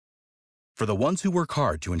For the ones who work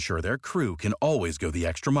hard to ensure their crew can always go the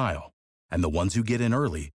extra mile, and the ones who get in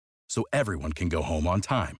early so everyone can go home on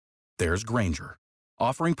time, there's Grainger,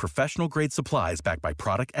 offering professional-grade supplies backed by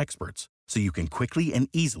product experts so you can quickly and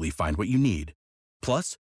easily find what you need.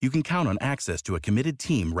 Plus, you can count on access to a committed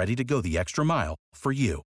team ready to go the extra mile for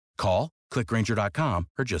you. Call, click Grainger.com,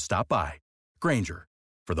 or just stop by. Grainger,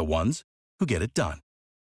 for the ones who get it done.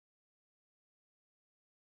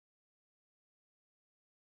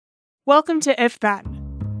 Welcome to If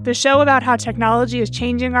Then, the show about how technology is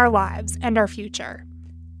changing our lives and our future.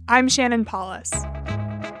 I'm Shannon Paulus.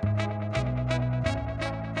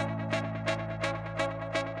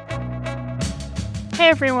 Hey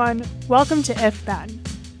everyone, welcome to If Then.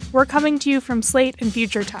 We're coming to you from Slate and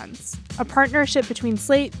Future Tense, a partnership between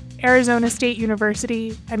Slate, Arizona State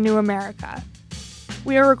University, and New America.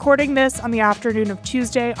 We are recording this on the afternoon of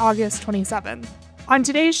Tuesday, August 27th. On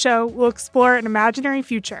today's show, we'll explore an imaginary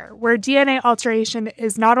future where DNA alteration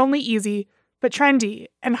is not only easy, but trendy,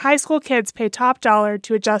 and high school kids pay top dollar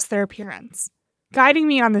to adjust their appearance. Guiding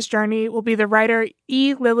me on this journey will be the writer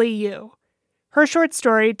E. Lily Yu. Her short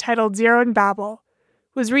story, titled Zero in Babel,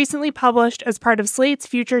 was recently published as part of Slate's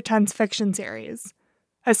Future Tense fiction series,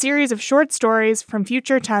 a series of short stories from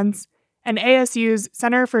Future Tense and ASU's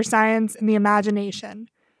Center for Science and the Imagination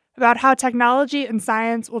about how technology and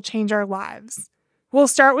science will change our lives. We'll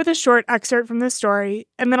start with a short excerpt from the story,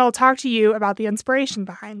 and then I'll talk to you about the inspiration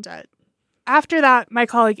behind it. After that, my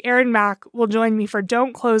colleague Erin Mack will join me for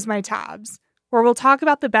Don't Close My Tabs, where we'll talk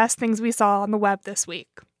about the best things we saw on the web this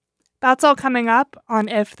week. That's all coming up on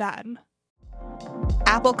If Then.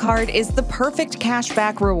 Apple Card is the perfect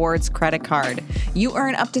cashback rewards credit card. You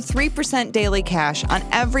earn up to 3% daily cash on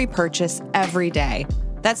every purchase every day.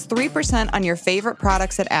 That's 3% on your favorite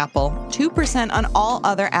products at Apple, 2% on all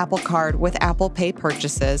other Apple Card with Apple Pay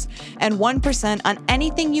purchases, and 1% on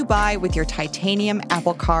anything you buy with your titanium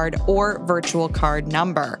Apple Card or virtual card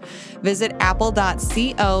number. Visit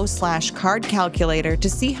apple.co/card calculator to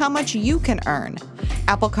see how much you can earn.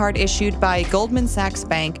 Apple Card issued by Goldman Sachs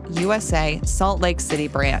Bank, USA, Salt Lake City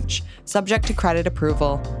branch. Subject to credit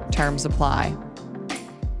approval. Terms apply.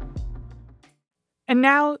 And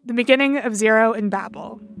now, the beginning of Zero in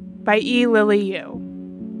Babel, by E. Lily Yu.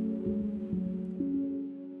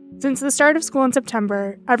 Since the start of school in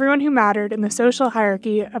September, everyone who mattered in the social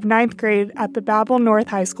hierarchy of 9th grade at the Babel North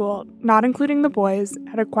High School, not including the boys,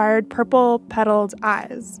 had acquired purple-petaled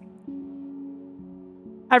eyes.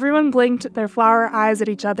 Everyone blinked their flower eyes at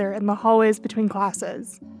each other in the hallways between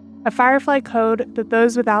classes, a Firefly code that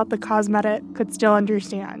those without the Cosmetic could still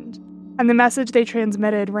understand, and the message they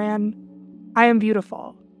transmitted ran, I am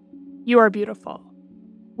beautiful. You are beautiful.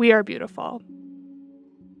 We are beautiful.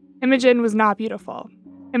 Imogen was not beautiful.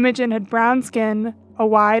 Imogen had brown skin, a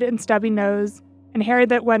wide and stubby nose, and hair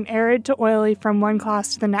that went arid to oily from one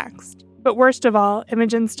class to the next. But worst of all,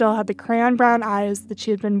 Imogen still had the crayon brown eyes that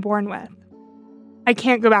she had been born with. I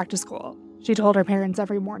can't go back to school, she told her parents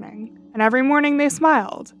every morning. And every morning they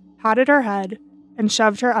smiled, patted her head, and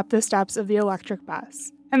shoved her up the steps of the electric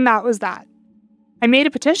bus. And that was that. I made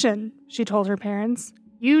a petition, she told her parents.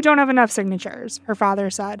 You don't have enough signatures, her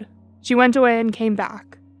father said. She went away and came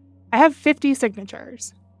back. I have 50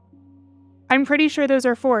 signatures. I'm pretty sure those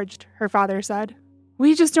are forged, her father said.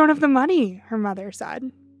 We just don't have the money, her mother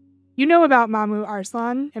said. You know about Mamu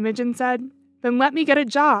Arslan, Imogen said. Then let me get a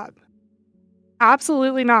job.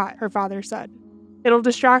 Absolutely not, her father said. It'll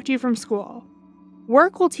distract you from school.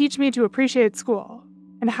 Work will teach me to appreciate school,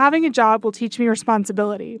 and having a job will teach me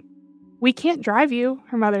responsibility. We can't drive you,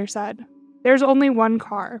 her mother said. There's only one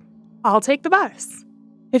car. I'll take the bus.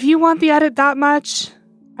 If you want the edit that much,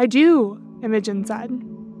 I do, Imogen said.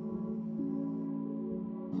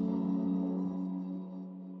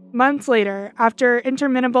 Months later, after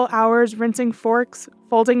interminable hours rinsing forks,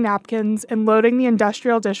 folding napkins, and loading the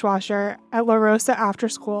industrial dishwasher at La Rosa after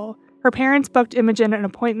school, her parents booked Imogen an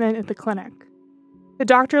appointment at the clinic. The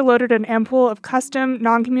doctor loaded an ampoule of custom,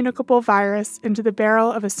 non-communicable virus into the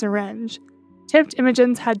barrel of a syringe, tipped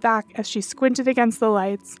Imogen's head back as she squinted against the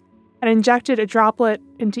lights, and injected a droplet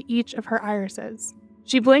into each of her irises.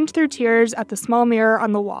 She blinked through tears at the small mirror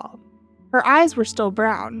on the wall. Her eyes were still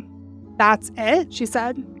brown. That's it, she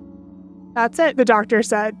said. That's it, the doctor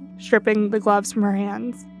said, stripping the gloves from her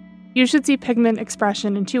hands. You should see pigment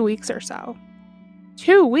expression in 2 weeks or so.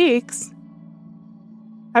 2 weeks?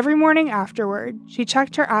 Every morning afterward, she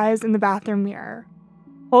checked her eyes in the bathroom mirror,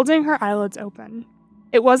 holding her eyelids open.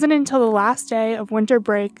 It wasn't until the last day of winter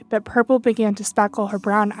break that purple began to speckle her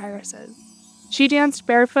brown irises. She danced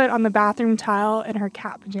barefoot on the bathroom tile in her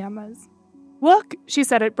cat pajamas. Look, she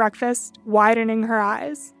said at breakfast, widening her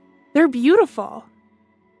eyes. They're beautiful.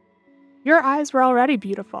 Your eyes were already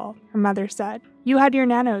beautiful, her mother said. You had your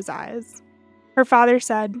nano's eyes. Her father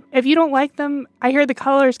said, if you don't like them, I hear the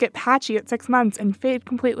colors get patchy at 6 months and fade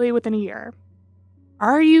completely within a year.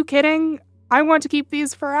 Are you kidding? I want to keep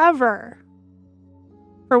these forever.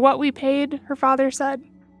 For what we paid, her father said.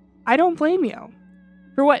 I don't blame you.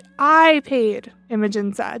 For what I paid,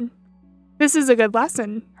 Imogen said. This is a good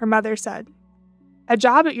lesson, her mother said. A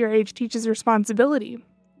job at your age teaches responsibility.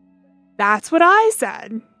 That's what I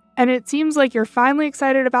said. And it seems like you're finally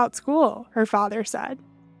excited about school, her father said.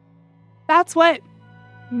 That's what...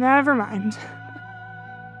 Never mind.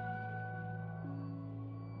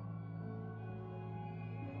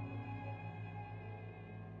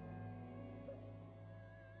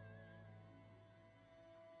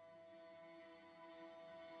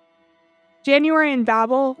 January in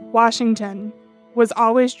Babel, Washington, was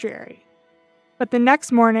always dreary. But the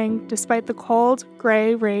next morning, despite the cold,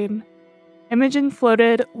 gray rain, Imogen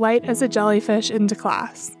floated light as a jellyfish into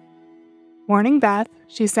class. Morning, Beth,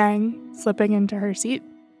 she sang, slipping into her seat.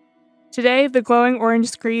 Today, the glowing orange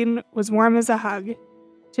screen was warm as a hug.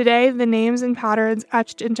 Today, the names and patterns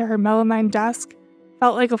etched into her melamine desk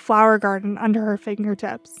felt like a flower garden under her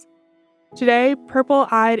fingertips. Today,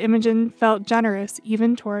 purple-eyed Imogen felt generous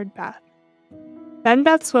even toward Beth. Then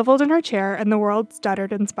Beth swiveled in her chair and the world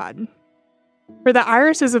stuttered and spun. For the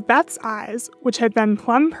irises of Beth's eyes, which had been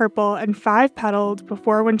plum purple and 5-petaled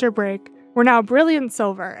before winter break, were now brilliant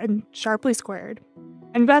silver and sharply squared.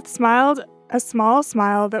 And Beth smiled a small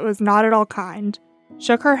smile that was not at all kind,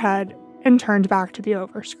 shook her head, and turned back to the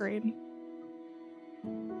overscreen.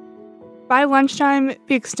 By lunchtime,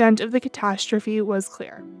 the extent of the catastrophe was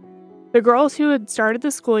clear. The girls who had started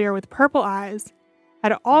the school year with purple eyes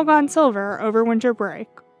had all gone silver over winter break,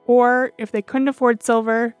 or, if they couldn't afford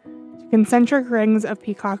silver, to concentric rings of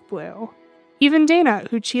peacock blue. Even Dana,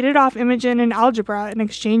 who cheated off Imogen in algebra in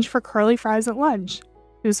exchange for curly fries at lunch,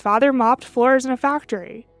 whose father mopped floors in a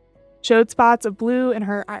factory, showed spots of blue in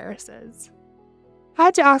her irises. I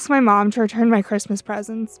had to ask my mom to return my Christmas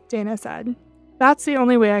presents, Dana said. That's the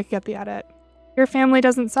only way I could get the edit. Your family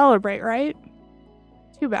doesn't celebrate, right?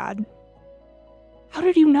 Too bad. How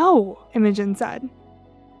did you know? Imogen said.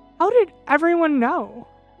 How did everyone know?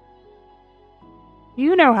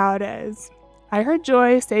 You know how it is. I heard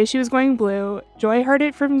Joy say she was going blue. Joy heard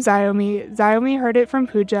it from Xiaomi. Xiaomi heard it from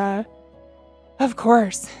Pooja. Of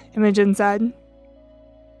course, Imogen said.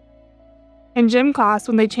 In gym class,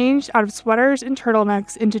 when they changed out of sweaters and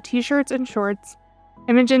turtlenecks into t-shirts and shorts,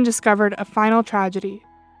 Imogen discovered a final tragedy.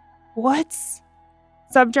 What's?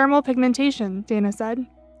 Subdermal pigmentation, Dana said.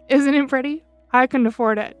 Isn't it pretty? I couldn't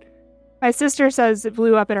afford it. My sister says it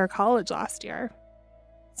blew up at our college last year.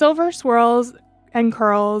 Silver swirls and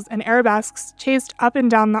curls and arabesques chased up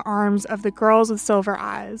and down the arms of the girls with silver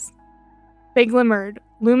eyes. They glimmered,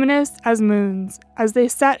 luminous as moons, as they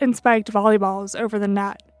set and spiked volleyballs over the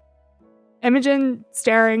net. Imogen,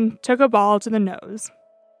 staring, took a ball to the nose.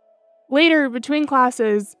 Later, between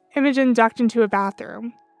classes, Imogen ducked into a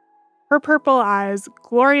bathroom. Her purple eyes,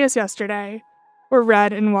 glorious yesterday, were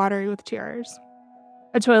red and watery with tears.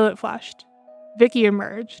 A toilet flushed. Vicky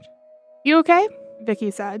emerged. You okay?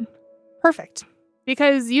 Vicky said. Perfect.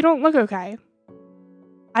 Because you don't look okay.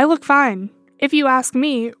 I look fine. If you ask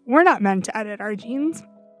me, we're not meant to edit our genes.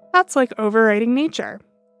 That's like overriding nature.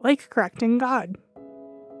 Like correcting God.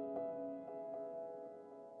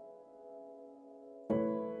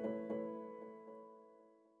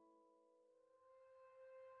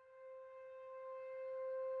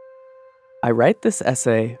 I write this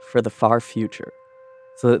essay for the far future,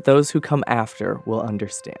 so that those who come after will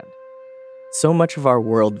understand. So much of our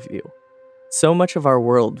worldview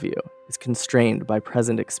is constrained by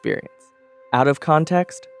present experience. Out of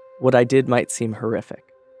context, what I did might seem horrific,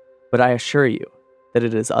 but I assure you that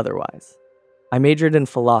it is otherwise. I majored in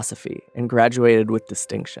philosophy and graduated with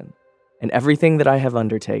distinction, and everything that I have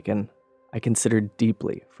undertaken, I considered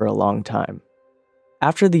deeply for a long time.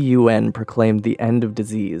 After the UN proclaimed the end of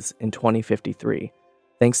disease in 2053,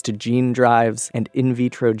 thanks to gene drives and in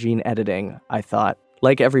vitro gene editing, I thought,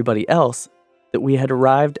 like everybody else, that we had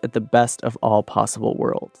arrived at the best of all possible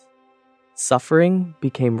worlds. Suffering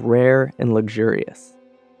became rare and luxurious.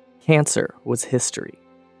 Cancer was history.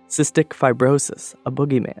 Cystic fibrosis, a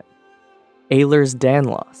boogeyman.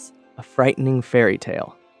 Ehlers-Danlos, a frightening fairy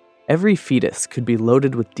tale. Every fetus could be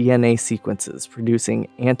loaded with DNA sequences producing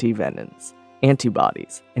antivenins,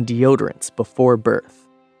 antibodies, and deodorants before birth.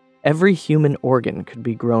 Every human organ could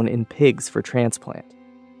be grown in pigs for transplant.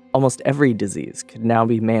 Almost every disease could now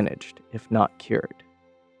be managed, if not cured.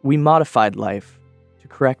 We modified life to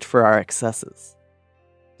correct for our excesses.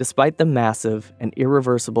 Despite the massive and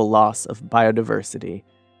irreversible loss of biodiversity,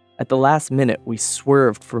 At the last minute, we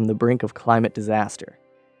swerved from the brink of climate disaster.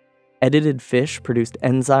 Edited fish produced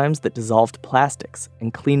enzymes that dissolved plastics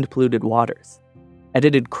and cleaned polluted waters.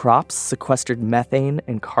 Edited crops sequestered methane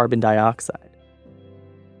and carbon dioxide.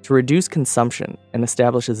 To reduce consumption and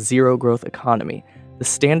establish a zero-growth economy, the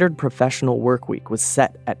standard professional workweek was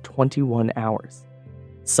set at 21 hours.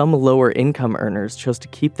 Some lower-income earners chose to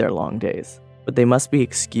keep their long days, but they must be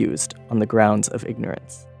excused on the grounds of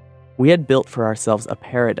ignorance. We had built for ourselves a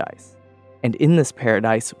paradise, and in this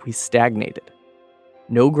paradise we stagnated.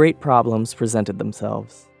 No great problems presented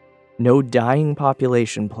themselves. No dying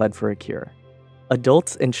population pled for a cure.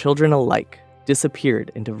 Adults and children alike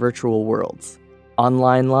disappeared into virtual worlds,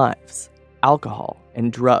 online lives, alcohol,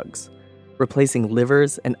 and drugs, replacing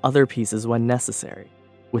livers and other pieces when necessary,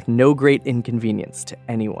 with no great inconvenience to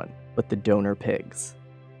anyone but the donor pigs.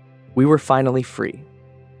 We were finally free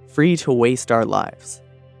to waste our lives,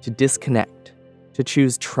 to disconnect, to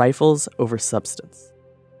choose trifles over substance.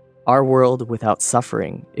 Our world without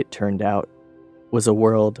suffering, it turned out, was a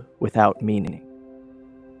world without meaning.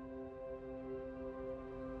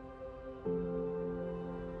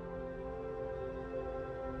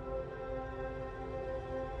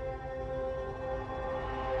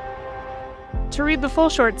 To read the full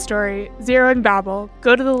short story, Zero and Babel,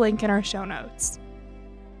 go to the link in our show notes.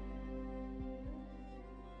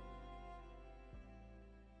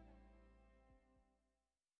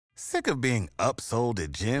 Sick of being upsold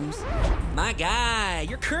at gyms? My guy,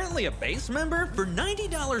 you're currently a base member? For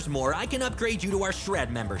 $90 more, I can upgrade you to our Shred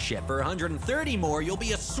membership. For $130 more, you'll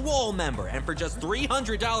be a Swole member. And for just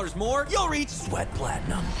 $300 more, you'll reach Sweat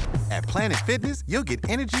Platinum. At Planet Fitness, you'll get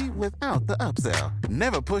energy without the upsell.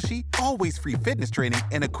 Never pushy, always free fitness training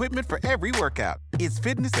and equipment for every workout. It's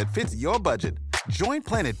fitness that fits your budget. Join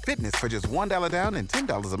Planet Fitness for just $1 down and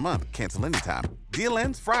 $10 a month. Cancel anytime. Deal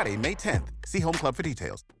ends Friday, May 10th. See Home Club for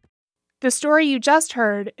details. The story you just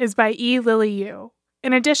heard is by E. Lily Yu.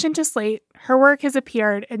 In addition to Slate, her work has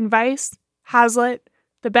appeared in Vice, Hazlitt,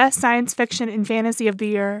 the Best Science Fiction and Fantasy of the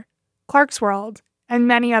Year, Clark's World, and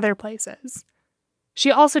many other places.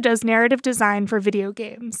 She also does narrative design for video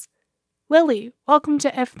games. Lily, welcome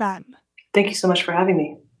to If Then. Thank you so much for having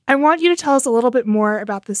me. I want you to tell us a little bit more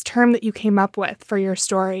about this term that you came up with for your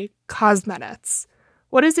story, cosmetics.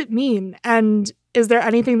 What does it mean? And is there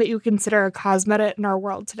anything that you consider a cosmetic in our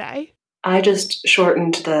world today? I just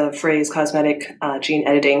shortened the phrase cosmetic gene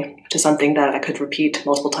editing to something that I could repeat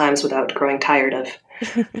multiple times without growing tired of.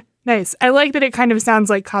 Nice. I like that it kind of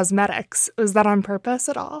sounds like cosmetics. Was that on purpose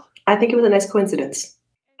at all? I think it was a nice coincidence.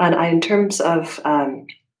 And in terms of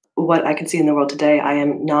what I can see in the world today, I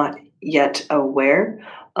am not yet aware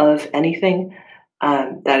of anything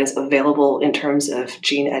that is available in terms of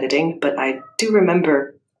gene editing, but I do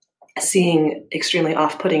remember seeing extremely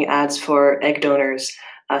off-putting ads for egg donors,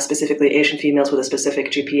 specifically Asian females with a specific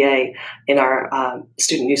GPA, in our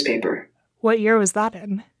student newspaper. What year was that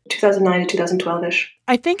in? 2009 to 2012-ish.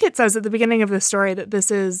 I think it says at the beginning of the story that this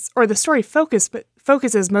is, or the story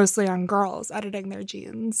focuses mostly on girls editing their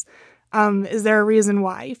genes. Is there a reason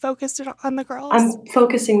why you focused it on the girls? I'm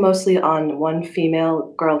focusing mostly on one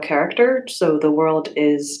female girl character, so the world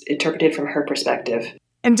is interpreted from her perspective.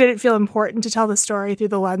 And did it feel important to tell the story through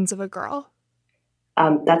the lens of a girl?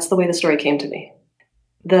 That's the way the story came to me.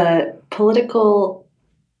 The political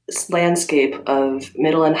landscape of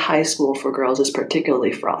middle and high school for girls is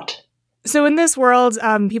particularly fraught. So in this world,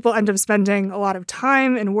 people end up spending a lot of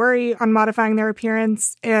time and worry on modifying their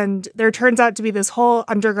appearance, and there turns out to be this whole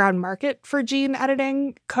underground market for gene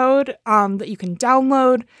editing code that you can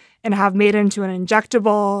download and have made into an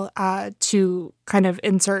injectable to kind of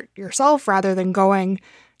insert yourself rather than going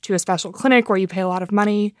to a special clinic where you pay a lot of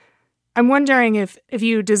money. I'm wondering if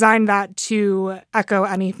you designed that to echo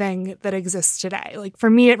anything that exists today. Like for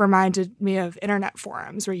me, it reminded me of internet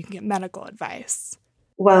forums where you can get medical advice.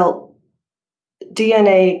 Well,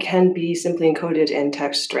 DNA can be simply encoded in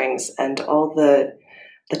text strings, and all the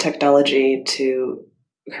technology to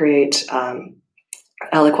create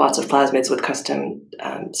aliquots of plasmids with custom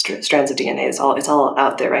strands of DNA it's all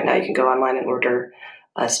out there right now. You can go online and order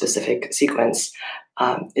a specific sequence.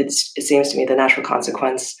 It seems to me the natural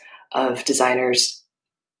consequence of designers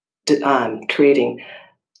creating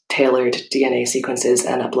tailored DNA sequences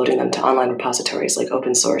and uploading them to online repositories like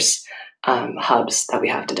open source hubs that we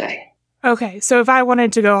have today. Okay, so if I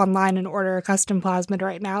wanted to go online and order a custom plasmid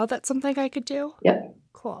right now, that's something I could do? Yep.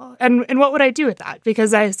 Cool. And what would I do with that?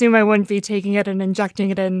 Because I assume I wouldn't be taking it and injecting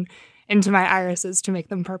it into my irises to make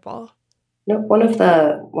them purple. No, one of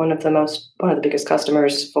the biggest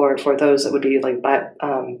customers for those that would be like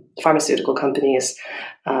pharmaceutical companies,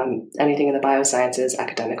 anything in the biosciences,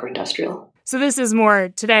 academic or industrial. So this is more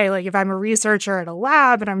today, like if I'm a researcher at a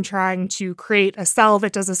lab and I'm trying to create a cell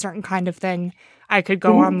that does a certain kind of thing, I could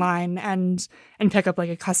go online and pick up like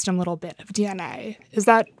a custom little bit of DNA. Is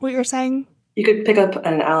that what you're saying? You could pick up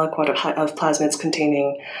an aliquot of plasmids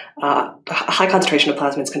containing a high concentration of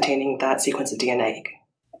plasmids containing that sequence of DNA.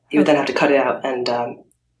 You would then have to cut it out and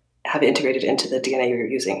have it integrated into the DNA you're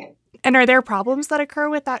using. And are there problems that occur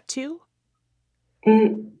with that too?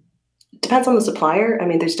 Depends on the supplier. I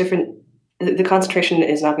mean, there's different. The concentration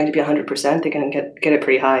is not going to be 100%. They can get it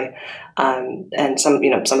pretty high, and some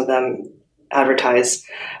of them advertise,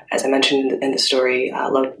 as I mentioned in the story,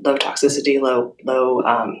 low toxicity, low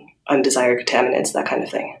undesired contaminants, that kind of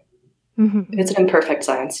thing. Mm-hmm. It's an imperfect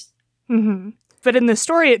science. Mm-hmm. But in the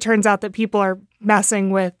story, it turns out that people are messing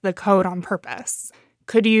with the code on purpose.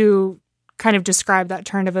 Could you kind of describe that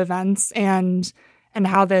turn of events and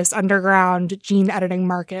how this underground gene editing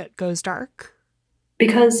market goes dark?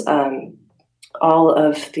 Because all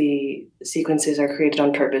of the sequences are created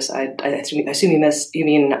on purpose. I assume you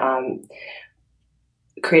mean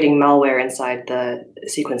creating malware inside the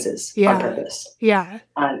sequences on purpose. Yeah.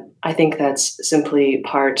 I think that's simply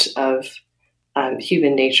part of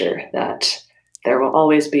human nature, that there will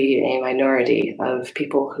always be a minority of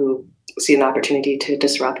people who see an opportunity to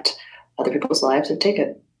disrupt other people's lives and take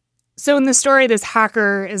it. So in the story, this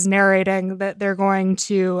hacker is narrating that they're going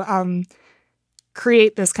to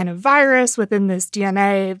create this kind of virus within this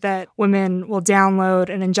DNA that women will download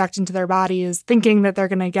and inject into their bodies, thinking that they're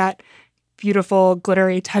going to get beautiful,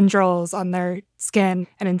 glittery tendrils on their skin.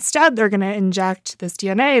 And instead, they're going to inject this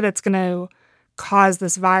DNA that's going to cause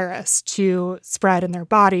this virus to spread in their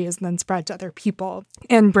bodies and then spread to other people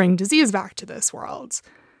and bring disease back to this world.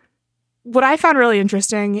 What I found really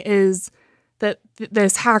interesting is that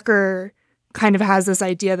this hacker kind of has this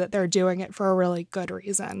idea that they're doing it for a really good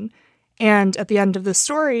reason. And at the end of the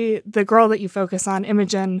story, the girl that you focus on,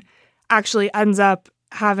 Imogen, actually ends up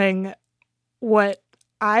having what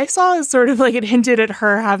I saw as sort of like it hinted at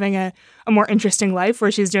her having a more interesting life,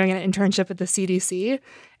 where she's doing an internship at the CDC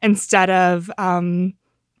instead of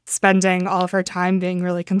spending all of her time being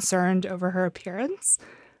really concerned over her appearance.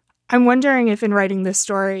 I'm wondering if in writing this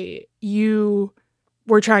story, you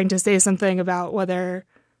were trying to say something about whether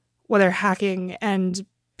hacking and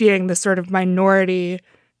being this sort of minority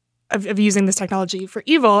of using this technology for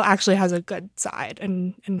evil actually has a good side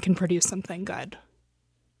and can produce something good.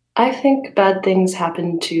 I think bad things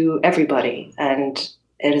happen to everybody, and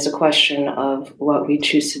it is a question of what we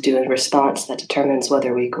choose to do in response that determines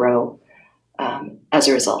whether we grow as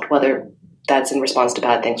a result, whether that's in response to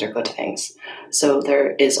bad things or good things. So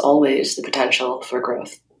there is always the potential for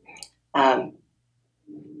growth.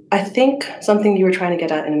 I think something you were trying to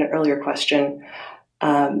get at in an earlier question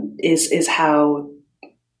is how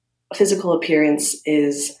physical appearance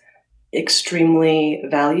is extremely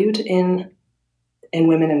valued in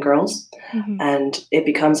women and girls, and it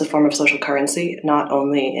becomes a form of social currency, not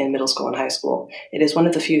only in middle school and high school. It is one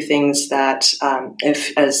of the few things that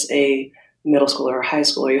if as a middle schooler or high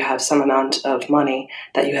schooler you have some amount of money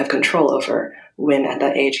that you have control over, when at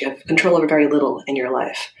that age you have control over very little in your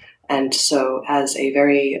life. And so as a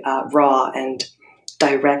very raw and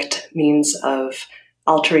direct means of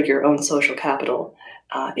altering your own social capital,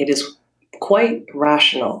 it is quite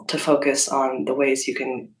rational to focus on the ways you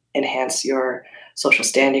can enhance your social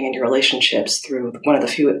standing and your relationships through one of the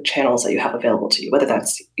few channels that you have available to you, whether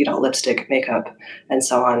that's, lipstick, makeup, and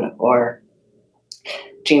so on, or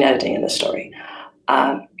gene editing in the story.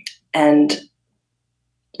 And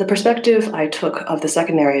the perspective I took of the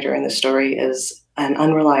second narrator in the story is an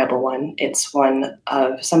unreliable one. It's one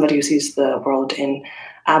of somebody who sees the world in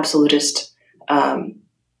absolutist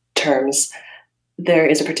terms. There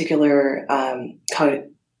is a particular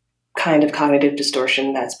kind of cognitive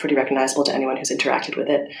distortion that's pretty recognizable to anyone who's interacted with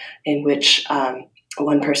it, in which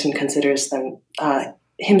one person considers them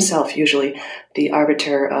himself usually the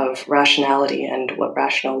arbiter of rationality and what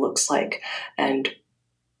rational looks like, and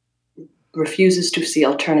refuses to see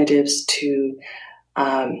alternatives to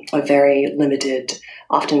a very limited,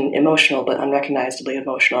 often emotional but unrecognizably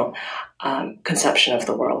emotional conception of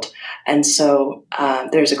the world. And so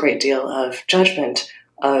there's a great deal of judgment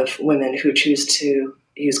of women who choose to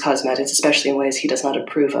use cosmetics, especially in ways he does not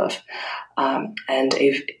approve of, and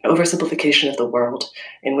an oversimplification of the world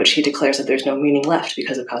in which he declares that there's no meaning left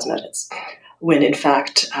because of cosmetics. When in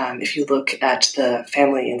fact, if you look at the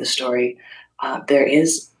family in the story, there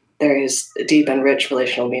is deep and rich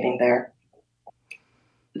relational meaning there.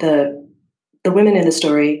 The women in the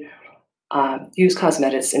story use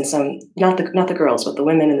cosmetics in some, not the girls, but the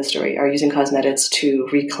women in the story are using cosmetics to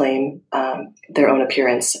reclaim their own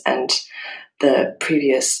appearance and the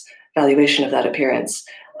previous valuation of that appearance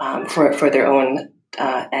for their own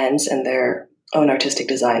ends and their own artistic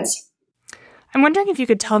designs. I'm wondering if you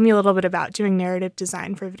could tell me a little bit about doing narrative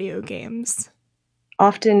design for video games.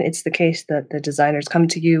 Often it's the case that the designers come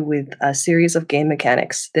to you with a series of game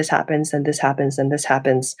mechanics. This happens, and this happens, and this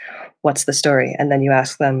happens. What's the story? And then you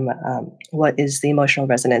ask them, what is the emotional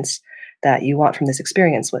resonance that you want from this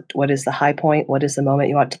experience? What is the high point? What is the moment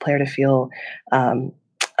you want the player to feel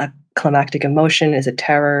a climactic emotion? Is it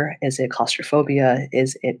terror? Is it claustrophobia?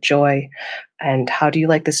 Is it joy? And how do you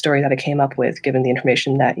like the story that I came up with, given the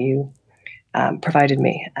information that you provided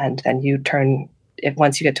me? And then you turn...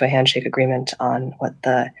 Once you get to a handshake agreement on what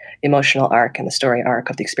the emotional arc and the story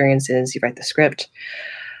arc of the experience is, you write the script.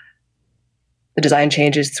 The design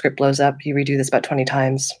changes, the script blows up, you redo this about 20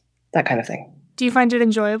 times, that kind of thing. Do you find it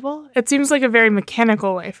enjoyable? It seems like a very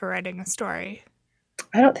mechanical way for writing a story.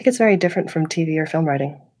 I don't think it's very different from TV or film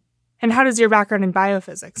writing. And how does your background in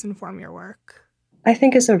biophysics inform your work? I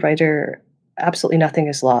think as a writer, absolutely nothing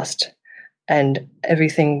is lost. And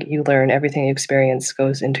everything you learn, everything you experience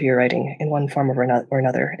goes into your writing in one form or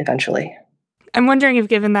another eventually. I'm wondering if,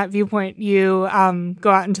 given that viewpoint, you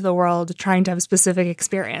go out into the world trying to have specific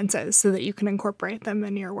experiences so that you can incorporate them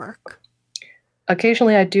in your work.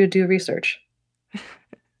 Occasionally I do research.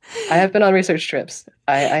 I have been on research trips.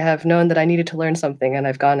 I have known that I needed to learn something, and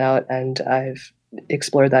I've gone out and I've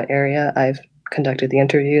explored that area. I've conducted the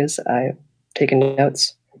interviews. I've taken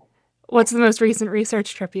notes. What's the most recent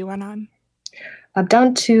research trip you went on?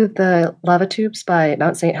 Down to the lava tubes by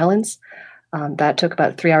Mount St. Helens. That took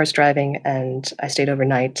about 3 hours driving, and I stayed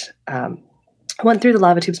overnight. I went through the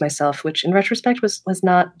lava tubes myself, which in retrospect was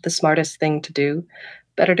not the smartest thing to do.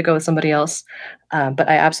 Better to go with somebody else. But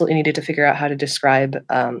I absolutely needed to figure out how to describe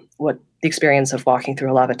what the experience of walking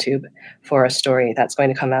through a lava tube for a story that's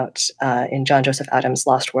going to come out in John Joseph Adams'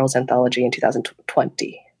 Lost Worlds anthology in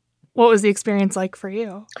 2020. What was the experience like for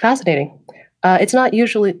you? Fascinating. It's not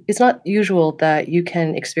usual that you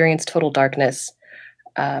can experience total darkness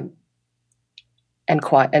and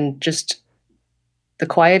quiet, and just the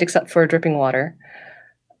quiet except for dripping water,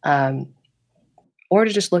 or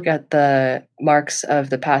to just look at the marks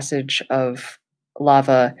of the passage of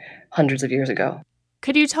lava hundreds of years ago.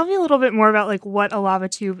 Could you tell me a little bit more about what a lava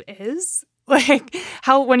tube is?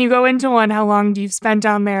 How, when you go into one, how long do you spend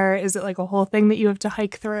down there? Is it a whole thing that you have to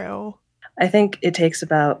hike through? I think it takes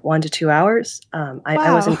about 1 to 2 hours.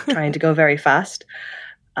 I wasn't trying to go very fast.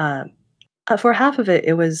 For half of it,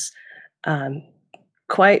 it was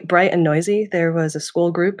quite bright and noisy. There was a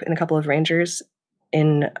school group and a couple of rangers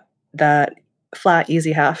in that flat,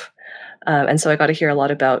 easy half. And so I got to hear a lot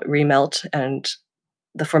about remelt and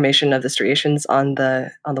the formation of the striations on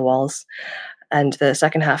the walls. And the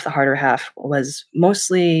second half, the harder half, was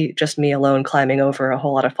mostly just me alone climbing over a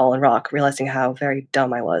whole lot of fallen rock, realizing how very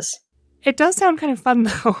dumb I was. It does sound kind of fun,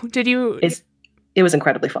 though. Did you... It was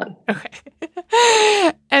incredibly fun.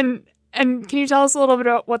 Okay. And can you tell us a little bit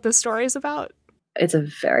about what the story is about? It's a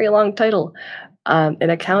very long title. An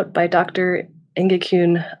account by Dr. Inge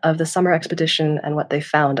Kuhn of the summer expedition and what they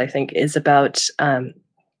found, I think, is about...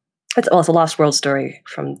 it's a Lost World story,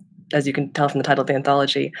 from, as you can tell from the title of the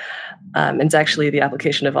anthology. It's actually the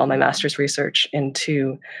application of all my master's research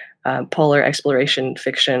into polar exploration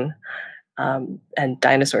fiction, and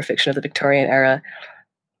dinosaur fiction of the Victorian era.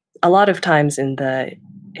 A lot of times in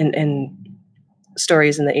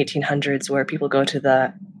stories in the 1800s where people go to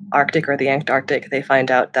the Arctic or the Antarctic, they find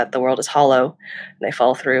out that the world is hollow, and they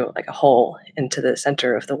fall through a hole into the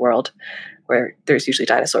center of the world where there's usually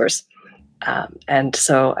dinosaurs. And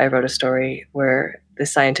so I wrote a story where the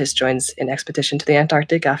scientist joins an expedition to the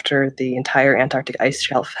Antarctic after the entire Antarctic ice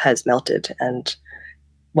shelf has melted, and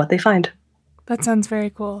what they find. That sounds very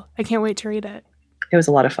cool. I can't wait to read it. It was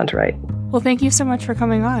a lot of fun to write. Well, thank you so much for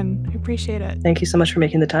coming on. I appreciate it. Thank you so much for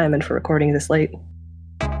making the time and for recording this late.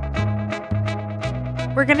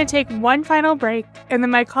 We're going to take one final break, and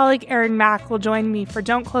then my colleague Erin Mack will join me for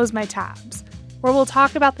Don't Close My Tabs, where we'll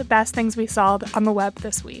talk about the best things we saw on the web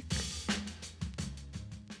this week.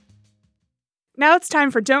 Now it's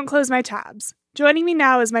time for Don't Close My Tabs. Joining me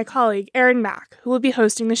now is my colleague, Erin Mack, who will be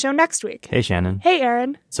hosting the show next week. Hey, Shannon. Hey,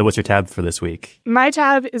 Erin. So what's your tab for this week? My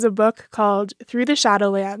tab is a book called Through the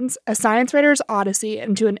Shadowlands, A Science Writer's Odyssey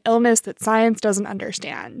into an Illness That Science Doesn't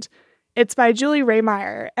Understand. It's by Julie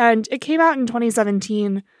Rehmeyer, and it came out in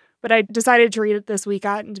 2017, but I decided to read it this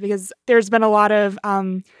weekend because there's been a lot of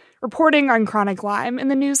reporting on chronic Lyme in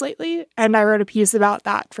the news lately, and I wrote a piece about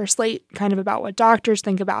that for Slate, kind of about what doctors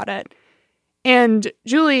think about it. And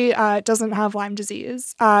Julie doesn't have Lyme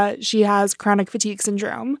disease. She has chronic fatigue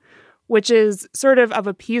syndrome, which is sort of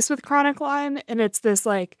a piece with chronic Lyme. And it's this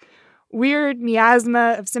weird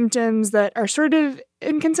miasma of symptoms that are sort of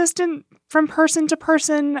inconsistent from person to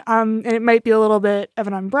person. And it might be a little bit of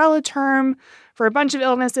an umbrella term for a bunch of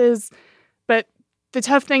illnesses. But the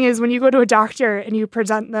tough thing is when you go to a doctor and you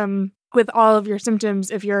present them with all of your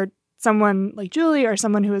symptoms, if you're someone like Julie or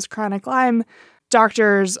someone who has chronic Lyme,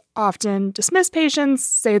 doctors often dismiss patients,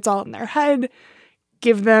 say it's all in their head,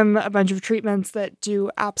 give them a bunch of treatments that do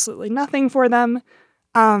absolutely nothing for them.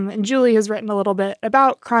 And Julie has written a little bit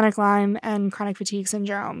about chronic Lyme and chronic fatigue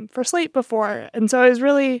syndrome for Slate before. And so I was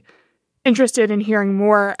really interested in hearing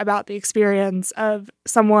more about the experience of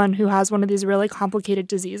someone who has one of these really complicated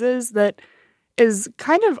diseases that is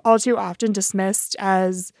kind of all too often dismissed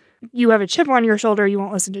as you have a chip on your shoulder, you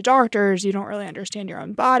won't listen to doctors, you don't really understand your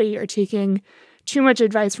own body, you're taking too much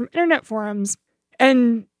advice from internet forums.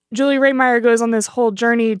 And Julie Rehmeyer goes on this whole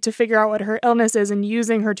journey to figure out what her illness is and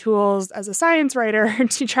using her tools as a science writer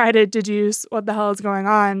to try to deduce what the hell is going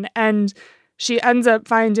on. And she ends up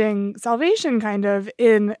finding salvation kind of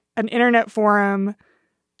in an internet forum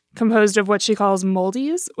composed of what she calls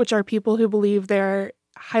moldies, which are people who believe they're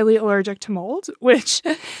highly allergic to mold, which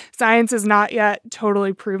science is not yet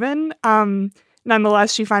totally proven.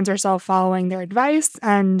 Nonetheless, she finds herself following their advice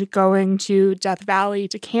and going to Death Valley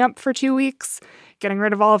to camp for 2 weeks, getting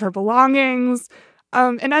rid of all of her belongings,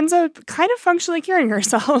 and ends up kind of functionally curing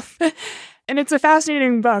herself. And it's a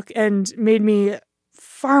fascinating book and made me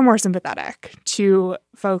far more sympathetic to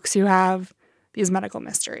folks who have these medical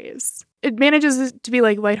mysteries. It manages to be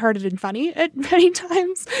like lighthearted and funny at many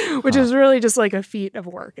times, which is really just like a feat of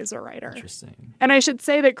work as a writer. Interesting. And I should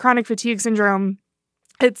say that chronic fatigue syndrome,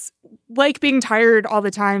 it's like being tired all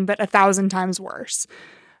the time, but 1,000 times worse.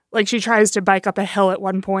 Like she tries to bike up a hill at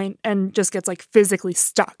one point and just gets like physically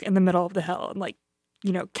stuck in the middle of the hill and like,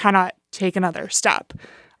 cannot take another step.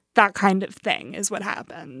 That kind of thing is what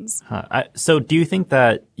happens. So do you think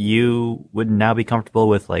that you would now be comfortable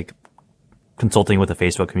with like consulting with a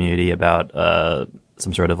Facebook community about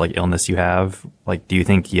some sort of like illness you have? Like, do you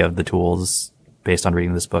think you have the tools based on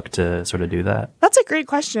reading this book to sort of do that? That's a great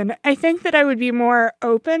question. I think that I would be more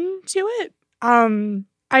open to it.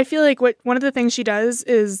 I feel like one of the things she does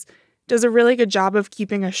a really good job of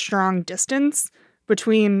keeping a strong distance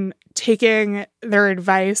between taking their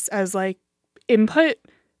advice as like input,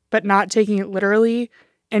 but not taking it literally,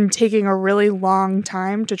 and taking a really long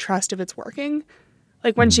time to trust if it's working.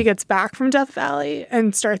 Like when she gets back from Death Valley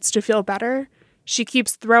and starts to feel better, she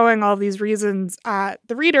keeps throwing all these reasons at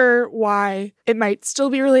the reader why it might still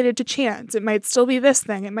be related to chance. It might still be this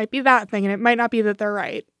thing. It might be that thing. And it might not be that they're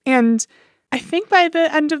right. And I think by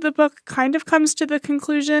the end of the book kind of comes to the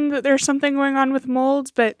conclusion that there's something going on with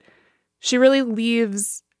mold, but she really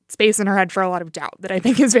leaves space in her head for a lot of doubt that I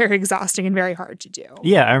think is very exhausting and very hard to do.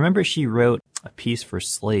 Yeah, I remember she wrote a piece for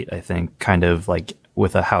Slate, I think, kind of like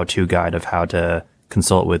with a how-to guide of how to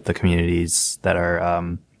consult with the communities that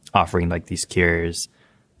are offering like these cures.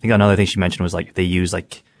 I think another thing she mentioned was like they use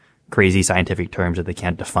like crazy scientific terms that they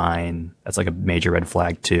can't define. That's like a major red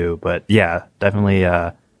flag too. But yeah, definitely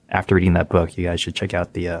after reading that book, you guys should check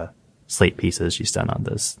out the Slate pieces she's done on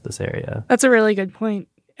this area. That's a really good point.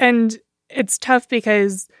 And it's tough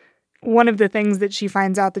because one of the things that she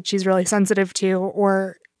finds out that she's really sensitive to,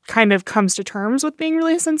 or kind of comes to terms with being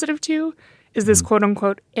really sensitive to, is this quote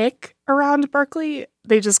unquote ick around Berkeley.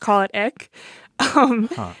 They just call it ick.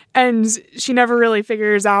 And she never really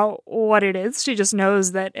figures out what it is. She just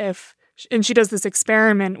knows that and she does this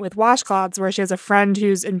experiment with washcloths where she has a friend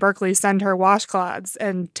who's in Berkeley send her washcloths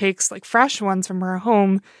and takes like fresh ones from her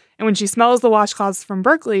home. And when she smells the washcloths from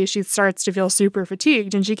Berkeley, she starts to feel super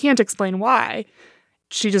fatigued and she can't explain why.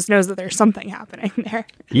 She just knows that there's something happening there.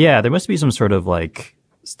 Yeah, there must be some sort of like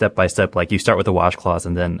step by step, like you start with the washcloths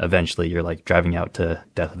and then eventually you're like driving out to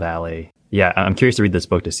Death Valley. Yeah, I'm curious to read this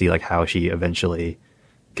book to see like how she eventually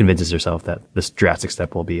convinces herself that this drastic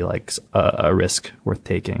step will be like a risk worth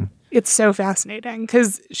taking. It's so fascinating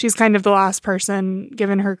because she's kind of the last person,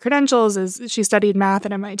 given her credentials, is she studied math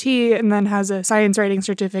at MIT and then has a science writing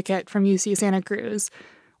certificate from UC Santa Cruz.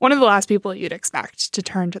 One of the last people you'd expect to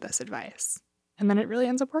turn to this advice. And then it really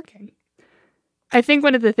ends up working. I think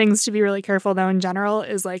one of the things to be really careful, though, in general,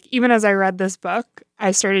 is like, even as I read this book,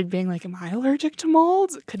 I started being like, am I allergic to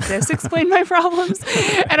mold? Could this explain my problems?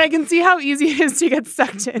 And I can see how easy it is to get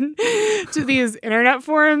sucked in to these internet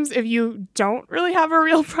forums if you don't really have a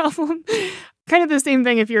real problem. Kind of the same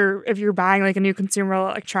thing if you're buying like a new consumer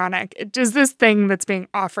electronic. Does this thing that's being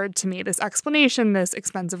offered to me, this explanation, this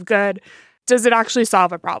expensive good, does it actually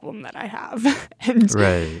solve a problem that I have? And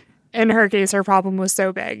right. In her case, her problem was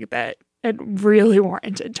so big that it really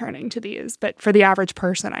warranted turning to these. But for the average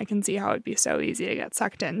person, I can see how it'd be so easy to get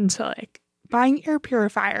sucked into like buying air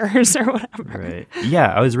purifiers or whatever. Right.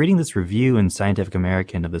 Yeah, I was reading this review in Scientific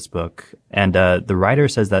American of this book, and the writer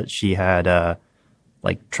says that she had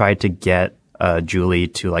tried to get Julie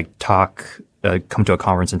to like talk, come to a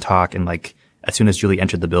conference and talk, and like as soon as Julie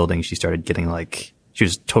entered the building, she started getting like she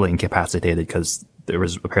was totally incapacitated because there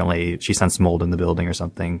was apparently she sensed mold in the building or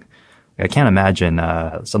something. I can't imagine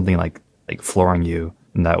something like flooring you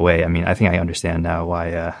in that way. I mean, I think I understand now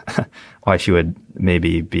why why she would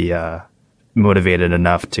maybe be motivated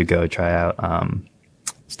enough to go try out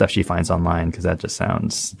stuff she finds online, because that just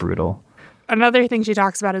sounds brutal. Another thing she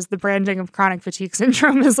talks about is the branding of chronic fatigue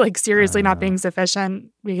syndrome is like seriously not being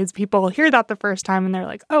sufficient, because people hear that the first time and they're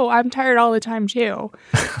like, oh, I'm tired all the time too.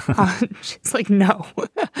 She's like, no.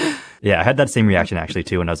 Yeah, I had that same reaction actually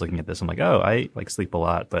too when I was looking at this. I'm like, oh, I like sleep a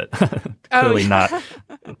lot, but clearly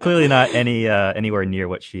not anywhere near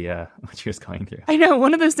what she was going through. I know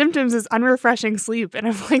one of the symptoms is unrefreshing sleep, and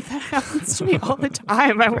I'm like, that happens to me all the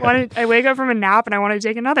time. I wake up from a nap and I want to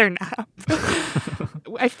take another nap.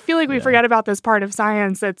 I feel like we forget about this part of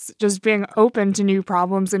science that's just being open to new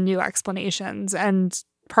problems and new explanations, and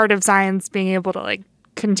part of science being able to like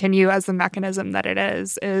continue as the mechanism that it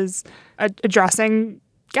is addressing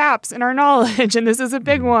gaps in our knowledge, and this is a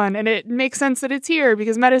big one, and it makes sense that it's here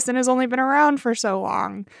because medicine has only been around for so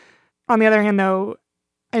long. On the other hand, though,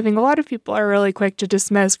 I think a lot of people are really quick to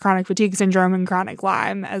dismiss chronic fatigue syndrome and chronic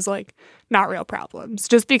Lyme as like not real problems,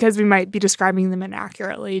 just because we might be describing them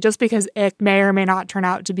inaccurately, just because it may or may not turn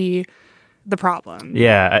out to be the problem.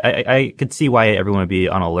 Yeah, I could see why everyone would be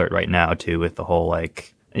on alert right now too with the whole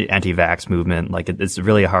like anti-vax movement. Like it's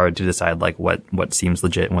really hard to decide like what seems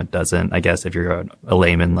legit and what doesn't. I guess if you're a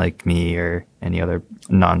layman like me or any other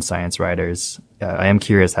non-science writers, I am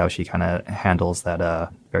curious how she kind of handles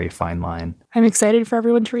that very fine line. I'm excited for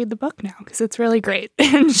everyone to read the book now because it's really great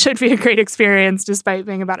and should be a great experience despite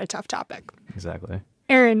being about a tough topic. Exactly.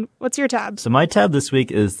 Aaron, what's your tab? So my tab this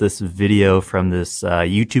week is this video from this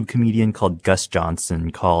YouTube comedian called Gus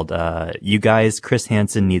Johnson called You Guys, Chris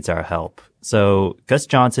Hansen Needs Our Help. So Gus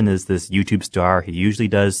Johnson is this YouTube star. He usually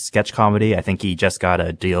does sketch comedy. I think he just got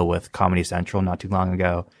a deal with Comedy Central not too long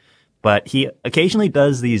ago. But he occasionally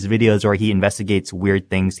does these videos where he investigates weird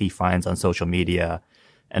things he finds on social media.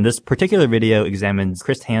 And this particular video examines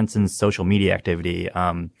Chris Hansen's social media activity.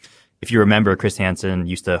 If you remember, Chris Hansen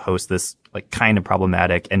used to host this like kind of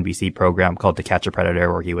problematic NBC program called To Catch a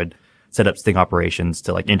Predator, where he would set up sting operations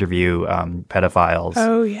to like interview pedophiles.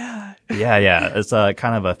 Oh, yeah. Yeah. It's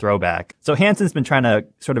kind of a throwback. So Hansen's been trying to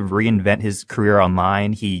sort of reinvent his career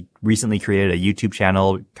online. He recently created a YouTube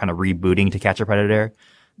channel kind of rebooting To Catch a Predator.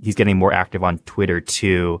 He's getting more active on Twitter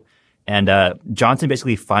too. And Johnson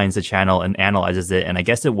basically finds the channel and analyzes it. And I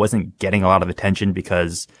guess it wasn't getting a lot of attention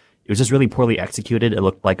because it was just really poorly executed. It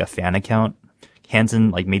looked like a fan account.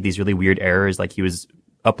 Hansen like made these really weird errors. Like he was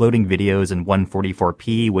uploading videos in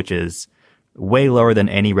 144p, which is way lower than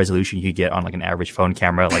any resolution you could get on like an average phone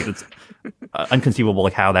camera. Like it's inconceivable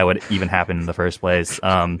like how that would even happen in the first place.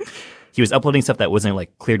 He was uploading stuff that wasn't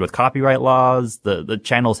like cleared with copyright laws. The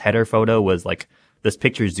channel's header photo was like this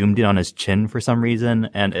picture zoomed in on his chin for some reason.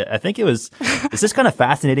 And I think it's just kind of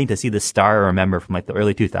fascinating to see the star I remember from like the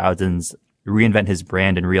early 2000s reinvent his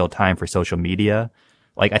brand in real time for social media.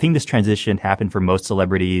 Like I think this transition happened for most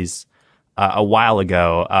celebrities a while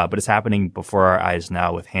ago, but it's happening before our eyes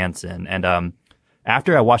now with Hansen. And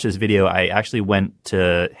after I watched this video, I actually went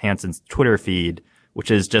to Hansen's Twitter feed,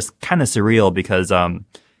 which is just kind of surreal because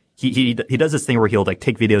he does this thing where he'll like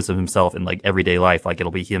take videos of himself in like everyday life, like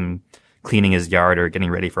it'll be him cleaning his yard or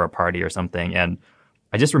getting ready for a party or something. And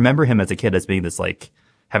I just remember him as a kid as being this like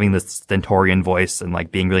having this stentorian voice and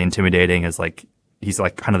like being really intimidating as like he's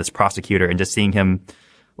like kind of this prosecutor, and just seeing him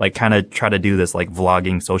like kind of try to do this like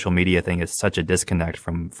vlogging social media thing is such a disconnect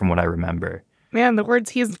from what I remember. Man, the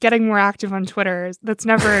words "he's getting more active on Twitter," that's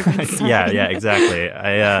never a good sign. Yeah, exactly.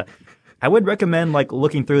 I would recommend like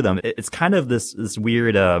looking through them. It's kind of this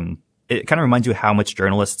weird it kind of reminds you how much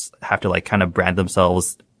journalists have to like kind of brand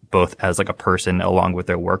themselves both as like a person along with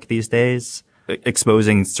their work these days.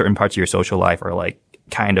 Exposing certain parts of your social life are like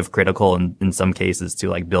kind of critical in some cases to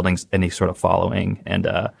like building any sort of following. And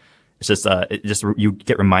it's just you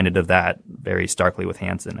get reminded of that very starkly with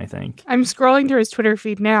Hansen, I think. I'm scrolling through his Twitter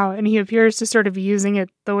feed now, and he appears to sort of be using it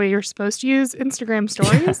the way you're supposed to use Instagram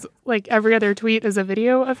stories. Like every other tweet is a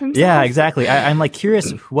video of himself. Yeah, exactly. I'm like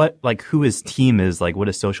curious who his team is, like what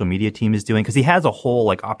his social media team is doing, because he has a whole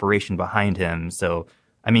like operation behind him. So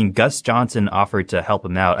I mean, Gus Johnson offered to help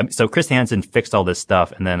him out. So Chris Hansen fixed all this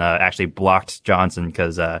stuff and then actually blocked Johnson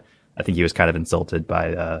because I think he was kind of insulted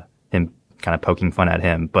by him kind of poking fun at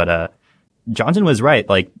him. But Johnson was right.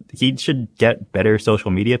 Like, he should get better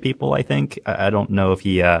social media people, I think. I don't know if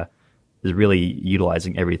he is really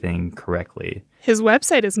utilizing everything correctly. His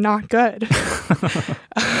website is not good.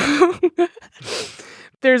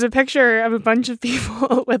 There's a picture of a bunch of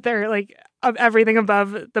people with their, like, of everything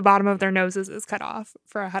above the bottom of their noses is cut off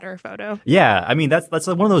for a header photo. Yeah, I mean, that's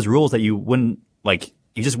one of those rules that you wouldn't, like,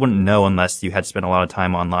 you just wouldn't know unless you had spent a lot of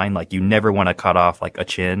time online. Like, you never want to cut off, like, a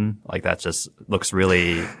chin. Like, that just looks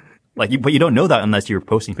really, like, but you don't know that unless you're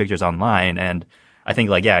posting pictures online. And I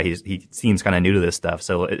think, like, yeah, he seems kind of new to this stuff.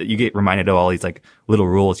 So you get reminded of all these, like, little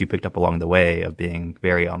rules you picked up along the way of being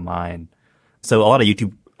very online. So a lot of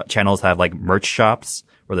YouTube channels have, like, merch shops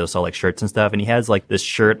where they'll sell, like, shirts and stuff. And he has, like, this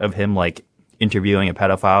shirt of him, like, interviewing a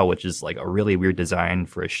pedophile, which is, like, a really weird design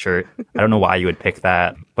for a shirt. I don't know why you would pick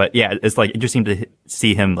that. But yeah, it's, like, interesting to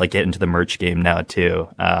see him, like, get into the merch game now, too.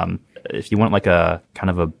 If you want, like, a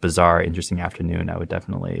kind of a bizarre, interesting afternoon, I would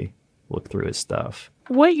definitely look through his stuff.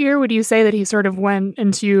 What year would you say that he sort of went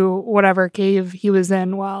into whatever cave he was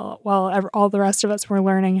in while all the rest of us were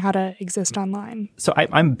learning how to exist online? So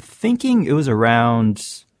I'm thinking it was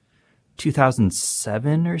around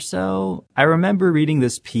 2007 or so. I remember reading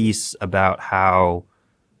this piece about how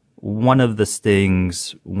one of the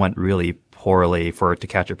stings went really poorly for To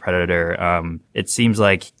Catch a Predator. It seems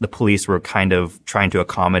like the police were kind of trying to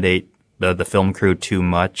accommodate the film crew too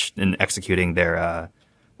much in executing their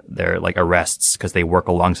like arrests because they work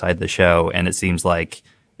alongside the show, and it seems like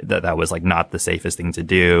that was like not the safest thing to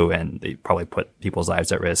do, and they probably put people's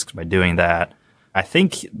lives at risk by doing that. I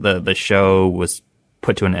think the show was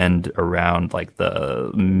put to an end around like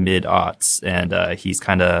the mid-aughts, and he's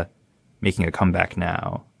kind of making a comeback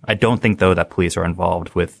now. I don't think, though, that police are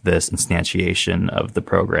involved with this instantiation of the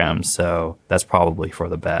program, so that's probably for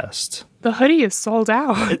the best. The hoodie is sold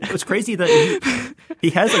out. It's crazy that he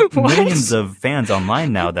has like millions of fans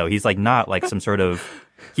online now, though. He's like not like some sort of,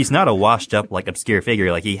 he's not a washed up like obscure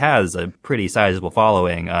figure. Like, he has a pretty sizable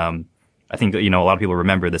following. I think, a lot of people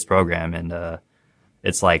remember this program, and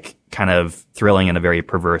it's like kind of thrilling in a very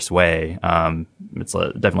perverse way. It's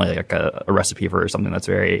definitely like a recipe for something that's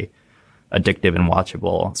very addictive and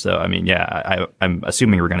watchable. So, I mean, yeah, I'm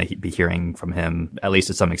assuming we're going to be hearing from him at least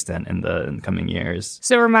to some extent in the coming years.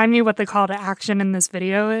 So remind me what the call to action in this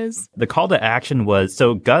video is. The call to action was,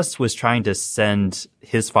 so Gus was trying to send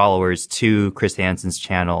his followers to Chris Hansen's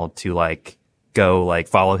channel to like go like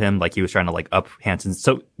follow him. Like, he was trying to like up Hansen's.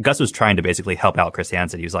 So Gus was trying to basically help out Chris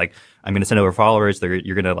Hansen. He was like, I'm going to send over followers.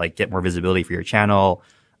 You're going to like get more visibility for your channel.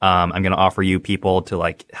 I'm going to offer you people to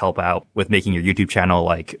like help out with making your YouTube channel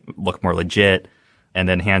like look more legit. And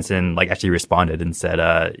then Hansen like actually responded and said,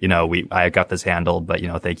 I got this handled, but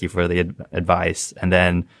thank you for the advice. And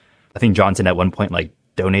then I think Johnson at one point like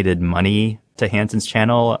donated money to Hansen's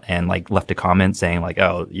channel and like left a comment saying like,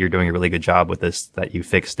 oh, you're doing a really good job with this, that you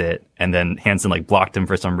fixed it. And then Hansen like blocked him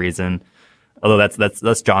for some reason. Although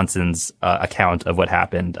that's Johnson's account of what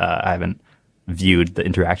happened. I haven't viewed the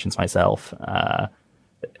interactions myself.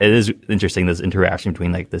 It is interesting, this interaction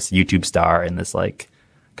between like this YouTube star and this like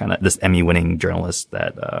kind of this Emmy-winning journalist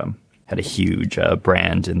that had a huge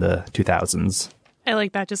brand in the 2000s. I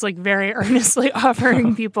like that, just like very earnestly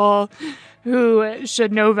offering people who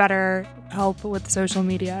should know better help with social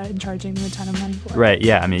media and charging them a ton of money for it. Right,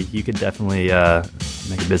 yeah. I mean, you could definitely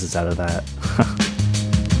make a business out of that.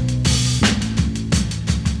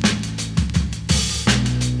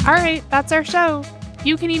 All right, that's our show.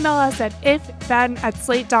 You can email us at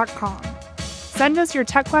ifthen@slate.com. Send us your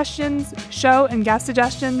tech questions, show and guest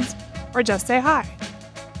suggestions, or just say hi.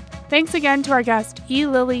 Thanks again to our guest, E.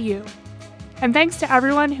 Lily Yu. And thanks to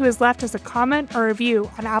everyone who has left us a comment or review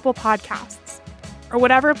on Apple Podcasts, or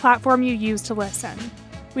whatever platform you use to listen.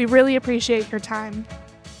 We really appreciate your time.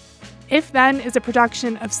 If Then is a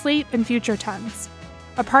production of Slate and Future Tense,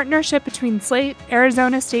 a partnership between Slate,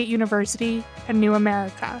 Arizona State University, and New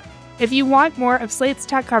America. If you want more of Slate's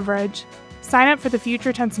tech coverage, sign up for the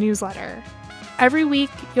Future Tense newsletter. Every week,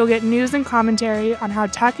 you'll get news and commentary on how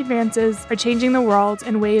tech advances are changing the world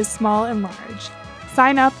in ways small and large.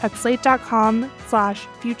 Sign up at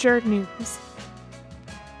slate.com/future news.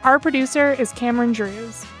 Our producer is Cameron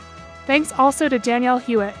Drews. Thanks also to Danielle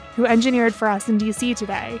Hewitt, who engineered for us in DC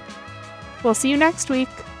today. We'll see you next week.